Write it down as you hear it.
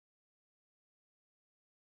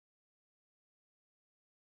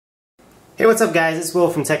Hey, what's up guys? It's Will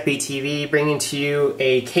from TekBeatTV bringing to you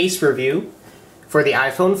a case review for the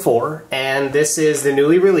iPhone 4, and this is the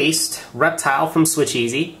newly released Reptile from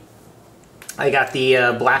SwitchEasy. I got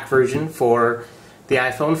the black version for the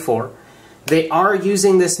iPhone 4. They are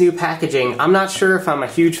using this new packaging. I'm not sure if I'm a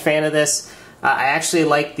huge fan of this. I actually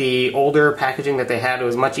like the older packaging that they had. It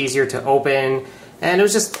was much easier to open, and it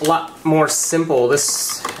was just a lot more simple.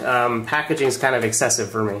 This packaging is kind of excessive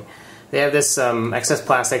for me. They have this excess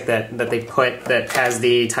plastic that they put that has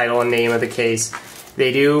the title and name of the case.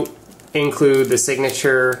 They do include the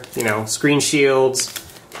signature, screen shields.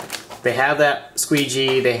 They have that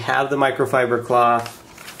squeegee. They have the microfiber cloth.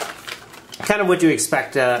 Kind of what you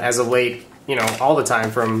expect as of late, all the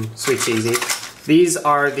time from SwitchEasy. These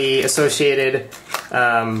are the associated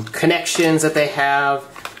connections that they have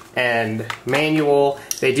and manual.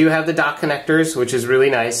 They do have the dock connectors, which is really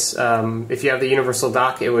nice. If you have the universal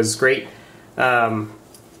dock, it was great to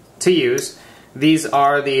use. These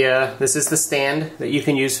are the this is the stand that you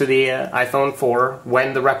can use for the iPhone 4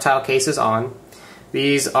 when the Reptile case is on.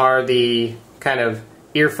 These are the kind of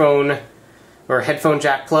earphone or headphone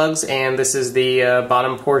jack plugs, and this is the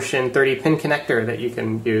bottom portion 30-pin connector that you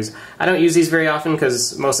can use. I don't use these very often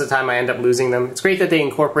because most of the time I end up losing them. It's great that they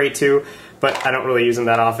incorporate too, but I don't really use them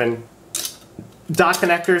that often. Dock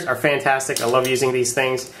connectors are fantastic. I love using these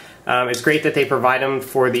things. It's great that they provide them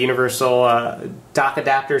for the universal dock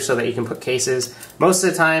adapter so that you can put cases. Most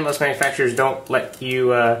of the time, most manufacturers don't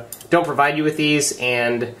provide you with these,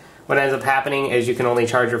 and what ends up happening is you can only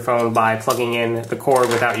charge your phone by plugging in the cord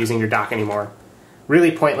without using your dock anymore.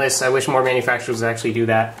 Really pointless. I wish more manufacturers would actually do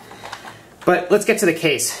that. But let's get to the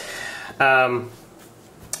case. I've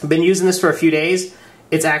been using this for a few days.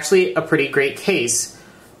 It's actually a pretty great case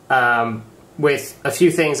with a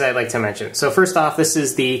few things I'd like to mention. So first off, this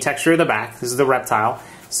is the texture of the back. This is the Reptile.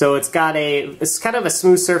 So it's kind of a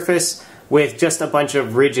smooth surface with just a bunch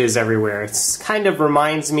of ridges everywhere. It kind of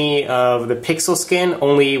reminds me of the Pixel Skin,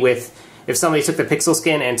 only with if somebody took the Pixel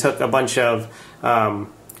Skin and took a bunch of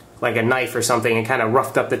like a knife or something and kind of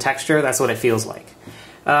roughed up the texture. That's what it feels like.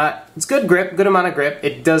 It's good grip, good amount of grip.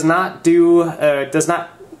 It does not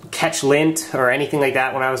catch lint or anything like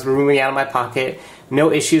that when I was removing it out of my pocket.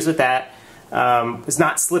 No issues with that. It's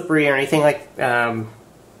not slippery or anything like that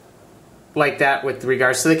with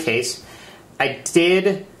regards to the case. I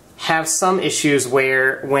did have some issues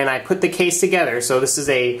where when I put the case together, so this is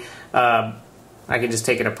I can just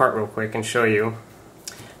take it apart real quick and show you.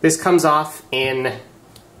 This comes off in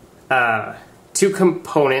two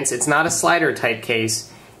components. It's not a slider type case.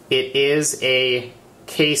 It is a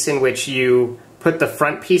case in which you put the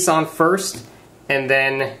front piece on first, and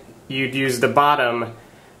then you'd use the bottom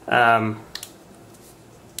to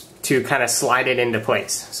kind of slide it into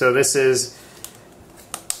place. So this is,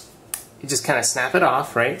 you just kind of snap it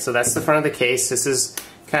off, right? So that's the front of the case. This is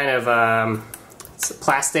kind of it's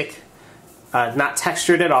plastic, not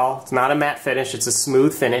textured at all. It's not a matte finish. It's a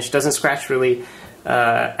smooth finish. Doesn't scratch really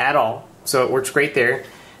at all. So it works great there.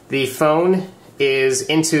 The phone is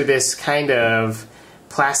into this kind of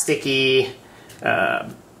plasticky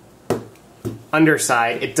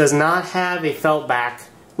underside. It does not have a felt back.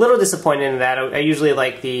 A little disappointed in that. I usually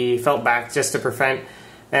like the felt back just to prevent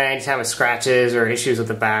any time of scratches or issues with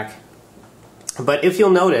the back. But if you'll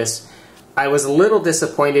notice, I was a little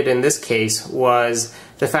disappointed in this case was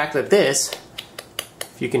the fact that this,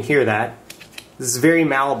 if you can hear that, this is very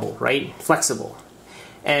malleable, right? Flexible.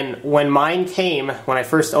 And when mine came, when I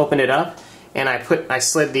first opened it up, and I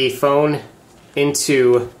slid the phone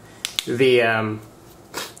into the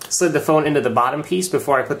bottom piece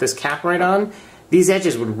before I put this cap right on, these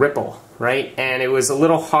edges would ripple, right? And it was a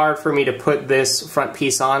little hard for me to put this front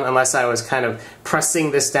piece on unless I was kind of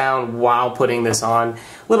pressing this down while putting this on. A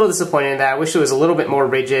little disappointed in that. I wish it was a little bit more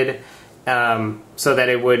rigid so that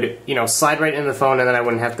it would, slide right into the phone and then I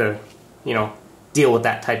wouldn't have to, deal with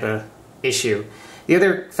that type of issue. The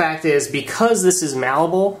other fact is, because this is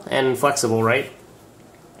malleable and flexible, right?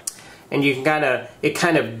 And you can it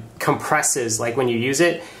kind of compresses like when you use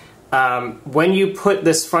it. When you put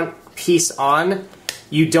this front piece on,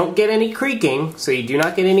 you don't get any creaking, so you do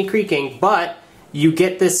not get any creaking, but you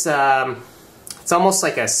get this, it's almost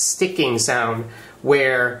like a sticking sound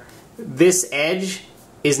where this edge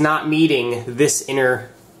is not meeting this inner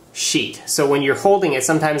sheet. So when you're holding it,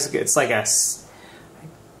 sometimes it's like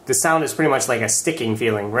the sound is pretty much like a sticking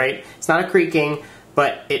feeling, right? It's not a creaking,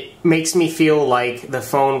 but it makes me feel like the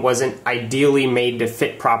phone wasn't ideally made to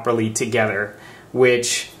fit properly together,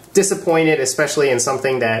 which disappointed, especially in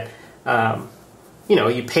something that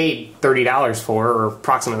you paid $30 for, or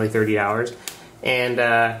approximately $30, and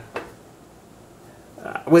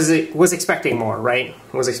was expecting more, right?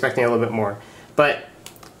 Was expecting a little bit more. But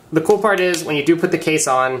the cool part is when you do put the case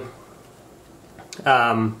on,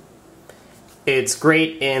 it's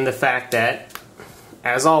great in the fact that,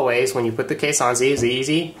 as always, when you put the case on, see, it's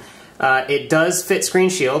easy. It does fit screen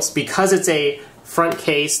shields because it's a front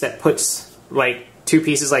case that puts like two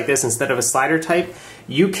pieces like this instead of a slider type.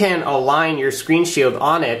 You can align your screen shield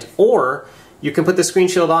on it, or you can put the screen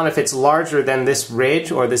shield on if it's larger than this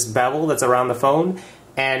ridge or this bevel that's around the phone,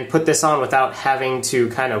 and put this on without having to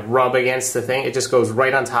kind of rub against the thing. It just goes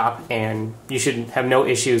right on top, and you should have no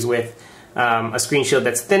issues with a screen shield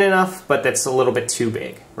that's thin enough but that's a little bit too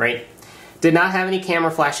big, right? Did not have any camera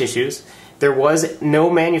flash issues. There was no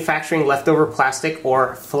manufacturing leftover plastic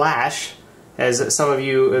or flash, as some of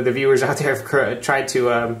you, the viewers out there, have tried to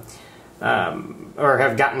or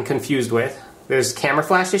have gotten confused with. There's camera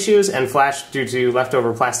flash issues and flash due to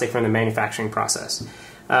leftover plastic from the manufacturing process.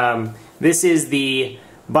 This is the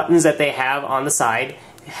buttons that they have on the side.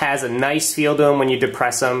 It has a nice feel to them when you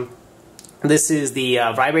depress them. This is the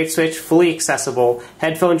vibrate switch, fully accessible.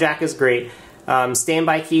 Headphone jack is great.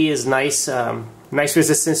 Standby key is nice. Nice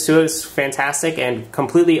resistance to it, it's fantastic, and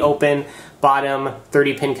completely open bottom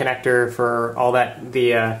 30-pin connector for all that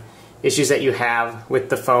the issues that you have with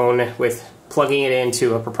the phone with plugging it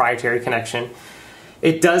into a proprietary connection.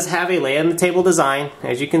 It does have a lay on the table design.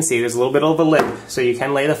 As you can see, there's a little bit of a lip, so you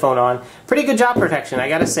can lay the phone on. Pretty good job protection, I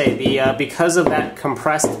gotta say. Because of that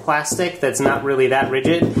compressed plastic that's not really that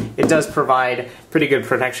rigid, it does provide pretty good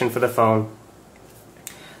protection for the phone.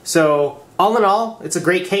 So, all in all, it's a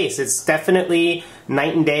great case. It's definitely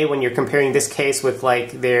night and day when you're comparing this case with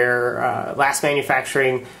like their last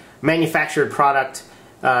manufactured product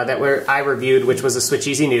that I reviewed, which was a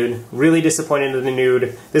SwitchEasy Nude. Really disappointed in the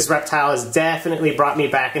Nude. This Reptile has definitely brought me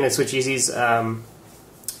back into SwitchEasy's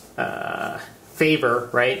favor,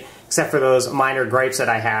 right? Except for those minor gripes that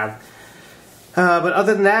I have. But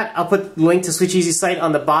other than that, I'll put the link to SwitchEasy's site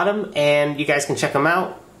on the bottom, and you guys can check them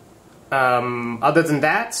out. Other than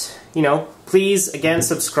that, you know, please, again,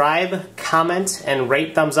 subscribe, comment, and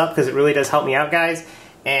rate thumbs up, because it really does help me out, guys.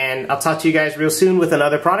 And I'll talk to you guys real soon with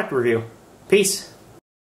another product review. Peace.